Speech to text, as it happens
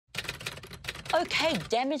OK,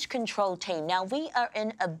 damage control team. Now, we are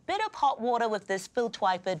in a bit of hot water with this Phil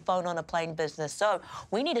Twyford phone on a plane business, so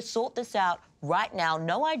we need to sort this out right now.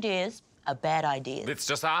 No ideas are bad ideas. Let's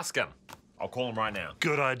just ask him. I'll call him right now.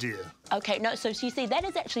 Good idea. OK, no, so you see, that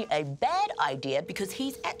is actually a bad idea because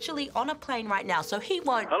he's actually on a plane right now, so he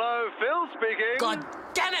won't... Hello, Phil speaking. God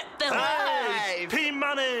damn it, Phil! Hey,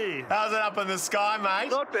 P-Money! How's it up in the sky, mate?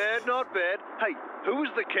 Not bad, not bad. Hey, who was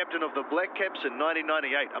the captain of the Black Caps in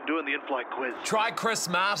 1998? I'm doing the in-flight quiz. Try Chris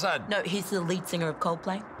Martin. No, he's the lead singer of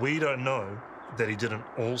Coldplay. We don't know that he didn't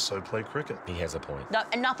also play cricket. He has a point. No,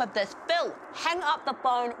 enough of this. Phil, hang up the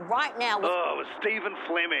phone right now. Oh, it was Stephen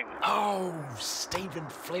Fleming. Oh, Stephen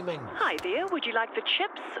Fleming. Hi there, would you like the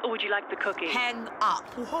chips or would you like the cookies? Hang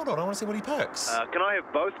up. Well, hold on, I want to see what he picks. Can I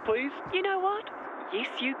have both, please? You know what? Yes,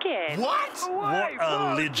 you can. What? What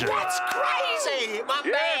a legend. That's crazy! My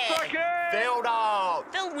Yes, I man! can! Build up!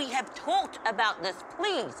 Phil, we have talked about this.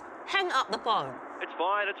 Please, hang up the phone. It's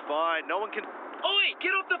fine, it's fine. No one can... Oi, get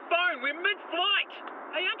off the phone. We're mid-flight.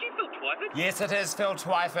 Hey, aren't you Phil Twyford? Yes, it is Phil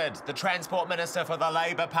Twyford, the Transport Minister for the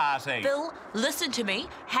Labour Party. Phil, listen to me.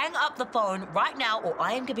 Hang up the phone right now or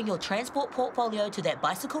I am giving your transport portfolio to that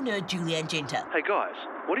bicycle nerd, Julianne Genter. Hey, guys,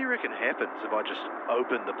 what do you reckon happens if I just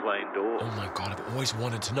open the plane door? Oh my God, I've always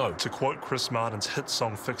wanted to know. To quote Chris Martin's hit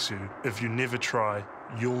song Fix You, if you never try,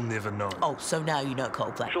 you'll never know. Oh, so now you know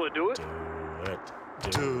Coldplay. Shall I do it? Do it.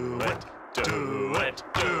 Do it. Do it.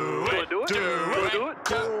 Do Shall I it. do it? Do Shall I it. do it?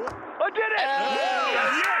 I did it!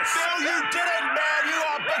 Yes! Phil, you did it, man! You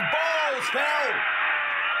are big balls, Phil!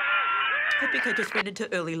 I think I just went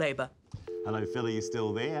into early labour. Hello, Phil, are you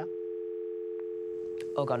still there?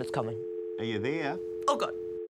 Oh, God, it's coming. Are you there? Oh, God.